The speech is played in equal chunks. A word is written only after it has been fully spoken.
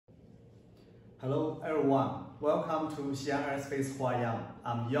Hello everyone, welcome to Xi'an Aerospace-Huayang.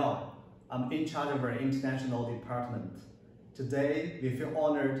 I'm Yao. I'm in charge of our international department. Today, we feel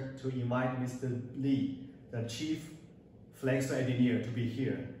honored to invite Mr. Li, the Chief Flexo Engineer, to be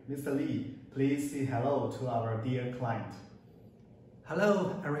here. Mr. Li, please say hello to our dear client.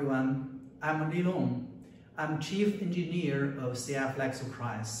 Hello everyone, I'm Li Long. I'm Chief Engineer of CI Flexo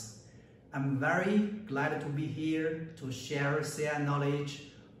Price. I'm very glad to be here to share CI knowledge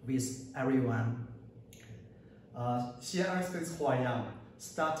with everyone. Xi'an Aerospace-Huayang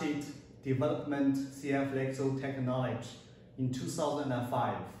started development CI Flexo technology in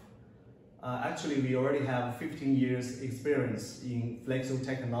 2005. Actually, we already have 15 years experience in Flexo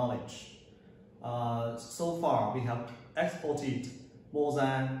technology. So far, we have exported more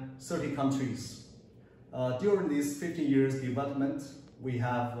than 30 countries. During this 15 years development, we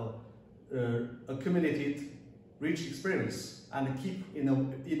have accumulated rich experience and keep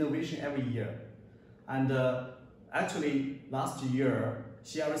innovation every year. And actually, last year,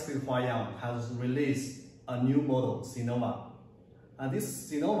 Xi'an Aerospace-Huayang has released a new model, Cinova. And this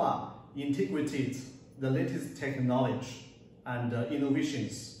Cinova integrated the latest technology and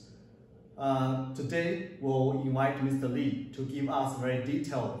innovations. Today, we'll invite Mr. Li to give us a very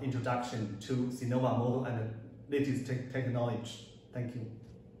detailed introduction to Cinova model and the latest technology. Thank you.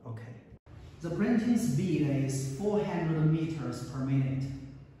 Okay. The printing speed is 400 meters per minute.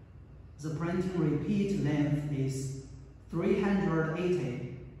 The printing repeat length is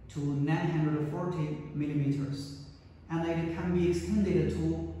 380 to 940 millimeters, and it can be extended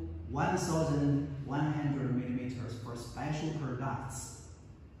to 1,100 millimeters for special products.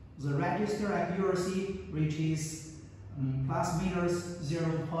 The register accuracy reaches plus minus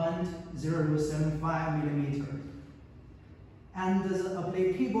 0.075 millimeters. And the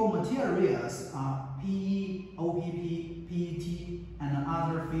applicable materials are PE, OPP, PET, and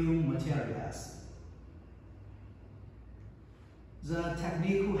other film materials. The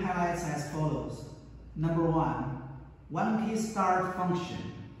technical highlights as follows. Number one key start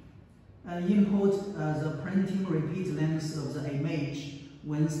function. Input the printing repeat length of the image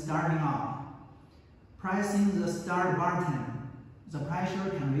when starting off. Pressing the start button, the pressure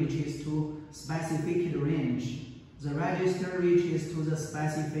can reach to specific range. The register reaches to the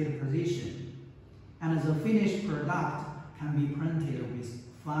specified position, and the finished product can be printed with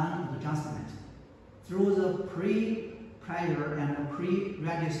fine adjustment. Through the pre-pressure and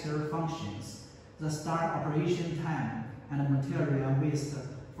pre-register functions, the start operation time and material waste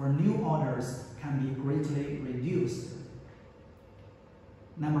for new orders can be greatly reduced.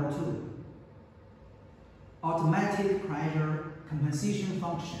 Number 2, automatic pressure compensation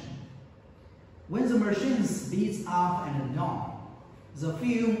function. When the machine speeds up and down, the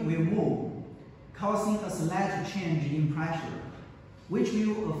film will move, causing a slight change in pressure, which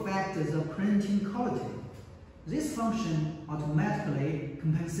will affect the printing quality. This function automatically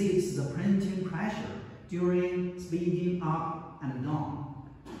compensates the printing pressure during speeding up and down,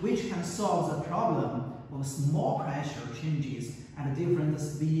 which can solve the problem of small pressure changes at different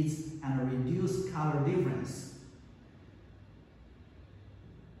speeds and reduce color difference.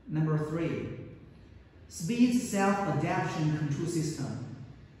 Number 3. Speed self-adaptation control system.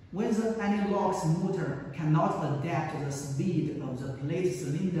 When the analog motor cannot adapt the speed of the plate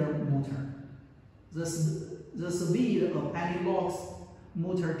cylinder motor, the speed of analog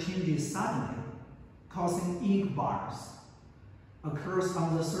motor changes suddenly, causing ink bars occurs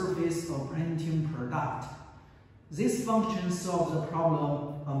on the surface of printing product. This function solves the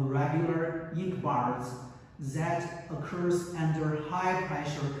problem of regular ink bars that occurs under high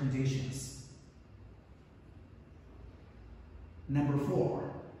pressure conditions. Number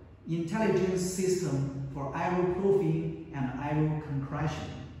 4, intelligent system for aeroproofing and aero-compression.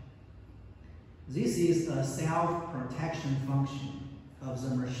 This is a self-protection function of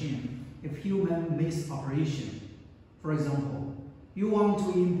the machine if human miss operation. For example, you want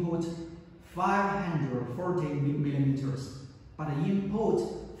to input 540 millimeters, but input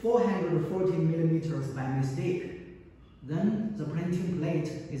 440 millimeters by mistake. Then the printing plate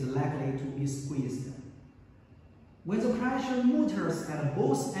is likely to be squeezed. When the pressure motors at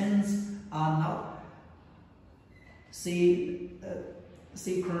both ends are not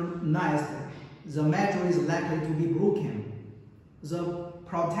synchronized, the metal is likely to be broken. The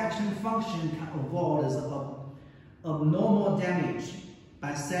protection function can avoid the abnormal damage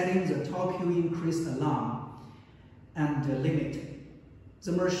by setting the Tokyo increase alarm and limit.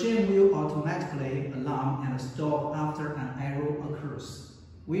 The machine will automatically alarm and stop after an error occurs,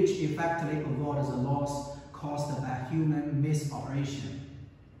 which effectively avoids the loss caused by human misoperation.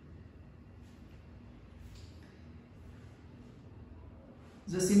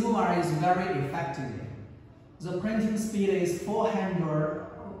 The Cinova is very effective. The printing speed is 400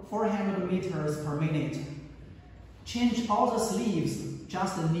 meters per minute. Change all the sleeves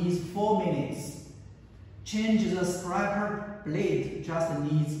just needs 4 minutes. Change the scraper blade just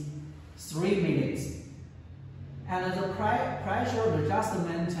needs 3 minutes. And the pressure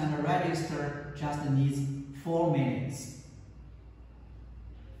adjustment and register just needs 4 minutes.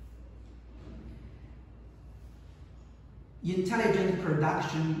 Intelligent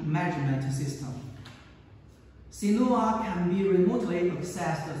production management system. Cinova can be remotely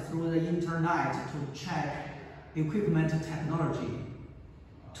accessed through the internet to check equipment technology,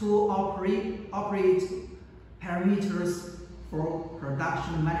 to operate parameters for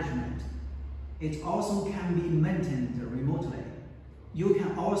production management. It also can be maintained remotely. You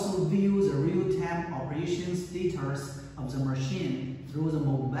can also view the real-time operation status of the machine through the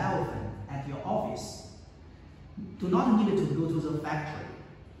mobile phone at your office. Do not need to go to the factory.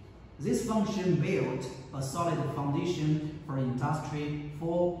 This function built a solid foundation for Industry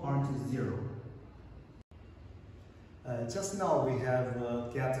 4.0. Just now we have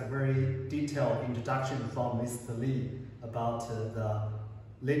got a very detailed introduction from Mr. Li about the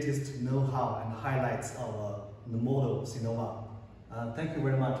latest know-how and highlights of the model Cinova. Thank you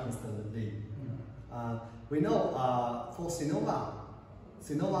very much, Mr. Li. We know for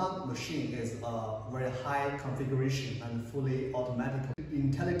Cinova machine is a very high configuration and fully automatic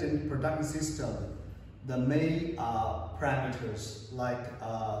intelligent production system. The main parameters like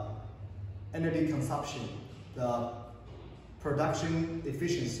energy consumption, the production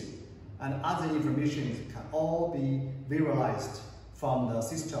efficiency, and other information can all be visualized from the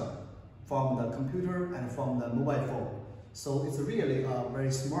system, from the computer and from the mobile phone. So it's really a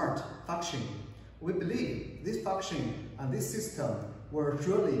very smart function. We believe this function and this system will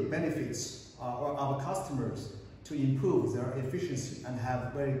surely benefit our customers to improve their efficiency and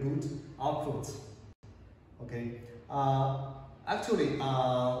have very good output. Okay. Actually,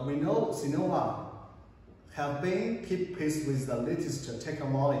 we know Cinova have been keep pace with the latest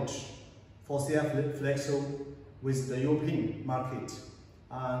technology for CF Flexo with the European market.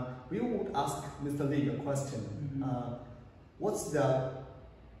 We would ask Mr. Li a question. What's the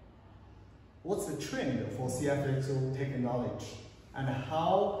trend for CF Flexo technology and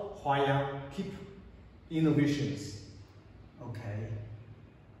how Huayang keep innovations? Okay.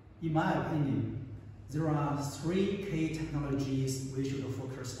 In my opinion, there are 3 key technologies we should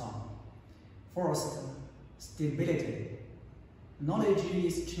focus on. First, stability. Knowledge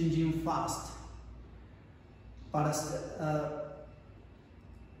is changing fast, but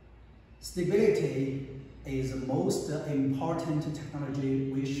stability is the most important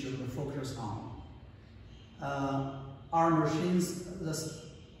technology we should focus on. Our machines, the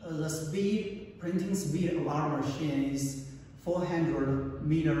printing speed of our machine is 400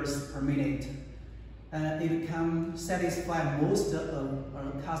 meters per minute. It can satisfy most of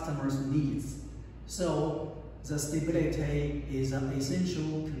our customers' needs. So the stability is an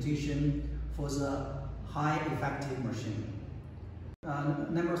essential condition for the high effective machine.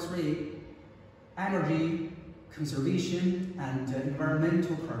 Number 3, energy conservation and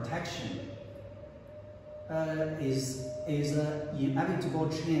environmental protection is an inevitable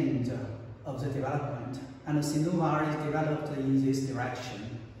trend of the development, and Cinova is developed in this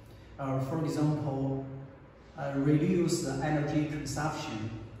direction. For example, reduce the energy consumption,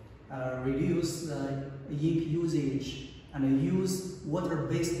 reduce the ink usage, and use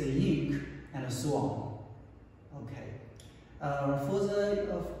water-based ink, and so on. Okay. For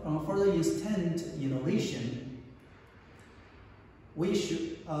the instant innovation, we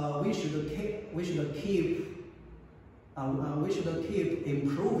should keep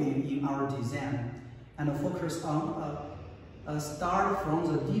improving in our design and focus on start from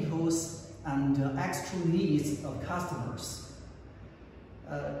the details and actual needs of customers.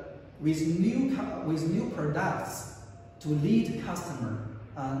 With new products to lead customer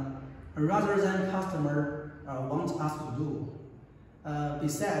rather than customer want us to do.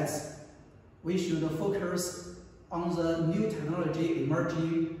 Besides, we should focus on the new technology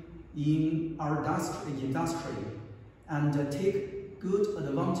emerging in our industry and take good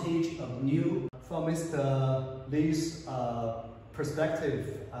advantage of new. From Mr. Li's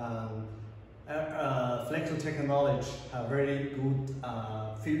perspective, Flexo technology have very good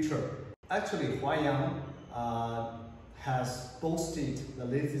future. Actually, Huayang has boasted the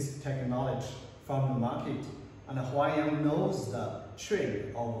latest technology from the market, and Huayang knows the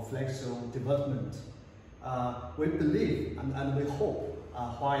trend of Flexo development. We believe and we hope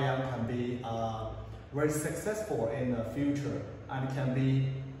Huayang can be very successful in the future and can be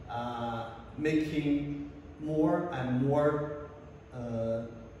making more and more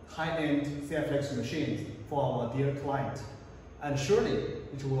high-end CI Flexo machines for our dear client. And surely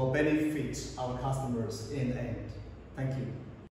it will benefit our customers in the end. Thank you.